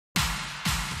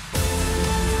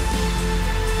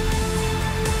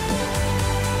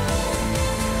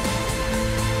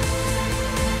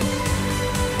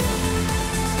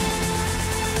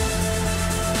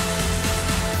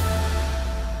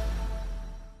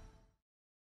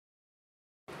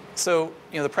So,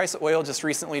 the price of oil just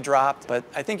recently dropped, but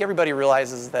I think everybody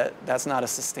realizes that that's not a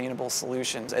sustainable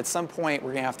solution. At some point,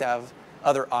 we're going to have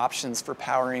other options for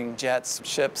powering jets,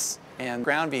 ships, and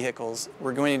ground vehicles.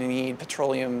 We're going to need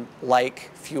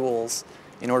petroleum-like fuels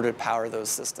in order to power those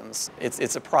systems.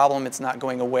 It's a problem, it's not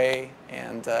going away,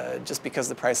 and just because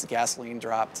the price of gasoline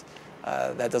dropped,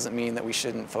 that doesn't mean that we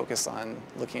shouldn't focus on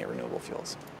looking at renewable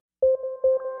fuels.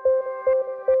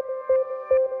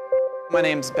 My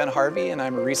name's Ben Harvey, and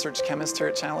I'm a research chemist here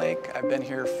at Channel Lake. I've been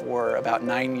here for about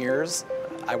 9 years.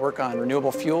 I work on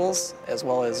renewable fuels as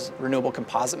well as renewable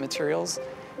composite materials.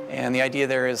 And the idea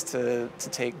there is to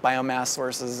take biomass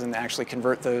sources and actually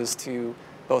convert those to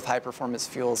both high-performance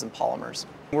fuels and polymers.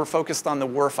 We're focused on the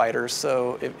warfighters,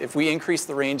 so if we increase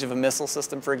the range of a missile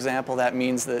system, for example, that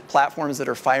means that platforms that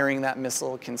are firing that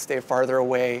missile can stay farther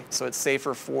away, so it's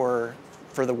safer for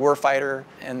the warfighter,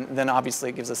 and then obviously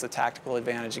it gives us a tactical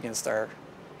advantage against our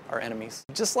enemies.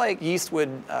 Just like yeast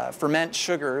would ferment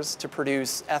sugars to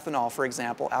produce ethanol, for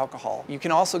example, alcohol, you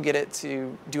can also get it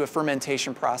to do a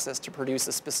fermentation process to produce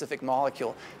a specific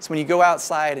molecule. So when you go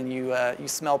outside and you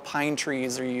smell pine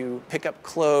trees, or you pick up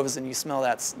cloves and you smell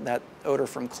that odor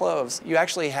from cloves, you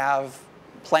actually have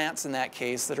plants in that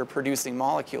case that are producing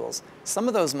molecules. Some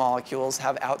of those molecules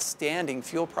have outstanding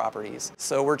fuel properties.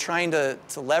 So we're trying to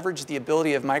leverage the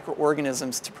ability of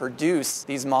microorganisms to produce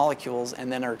these molecules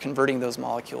and then are converting those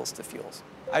molecules to fuels.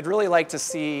 I'd really like to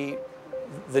see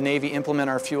the Navy implement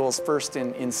our fuels first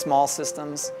in small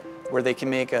systems where they can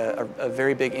make a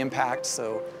very big impact,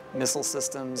 so missile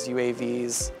systems,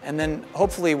 UAVs, and then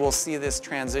hopefully we'll see this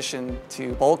transition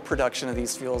to bulk production of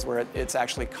these fuels where it's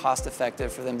actually cost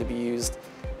effective for them to be used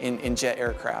in jet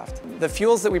aircraft. The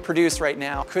fuels that we produce right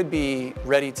now could be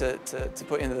ready to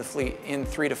put into the fleet in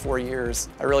 3 to 4 years.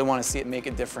 I really want to see it make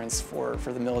a difference for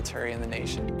the military and the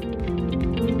nation.